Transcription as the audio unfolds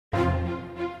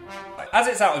as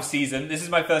it's out of season, this is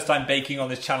my first time baking on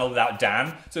this channel without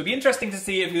Dan, so it'd be interesting to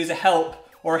see if he was a help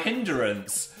or a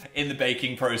hindrance in the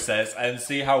baking process and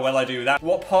see how well I do with that.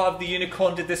 What part of the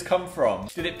unicorn did this come from?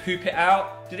 Did it poop it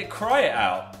out? Did it cry it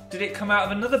out? Did it come out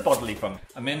of another bodily function?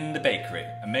 I'm in the bakery.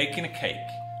 I'm making a cake.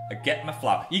 I get my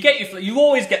flour. You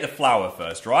always get the flour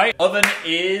first, right? Oven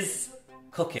is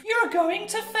cooking. You're going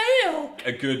to fail.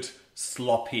 A good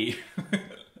sloppy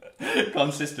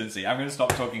consistency. I'm gonna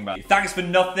stop talking about it. Thanks for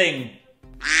nothing.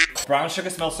 Brown sugar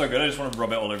smells so good, I just want to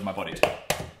rub it all over my body.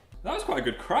 That was quite a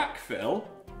good crack, Phil.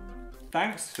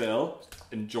 Thanks, Phil.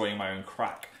 Enjoying my own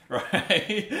crack,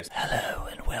 right? Hello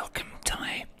and welcome to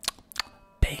my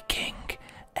baking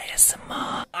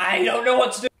ASMR. I don't know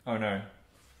what to do. Oh no.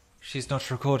 She's not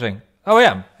recording. Oh, I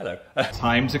am. Hello.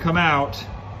 Time to come out.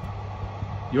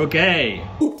 You're gay.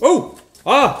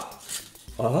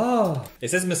 It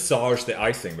says massage the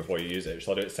icing before you use it.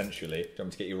 Shall I do it sensually? Do you want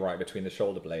me to get you right between the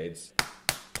shoulder blades?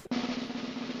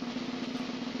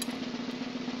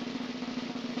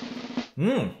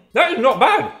 That is not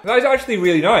bad. That is actually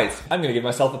really nice. I'm gonna give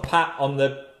myself a pat on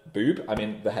the boob. I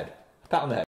mean the head. Pat on the head.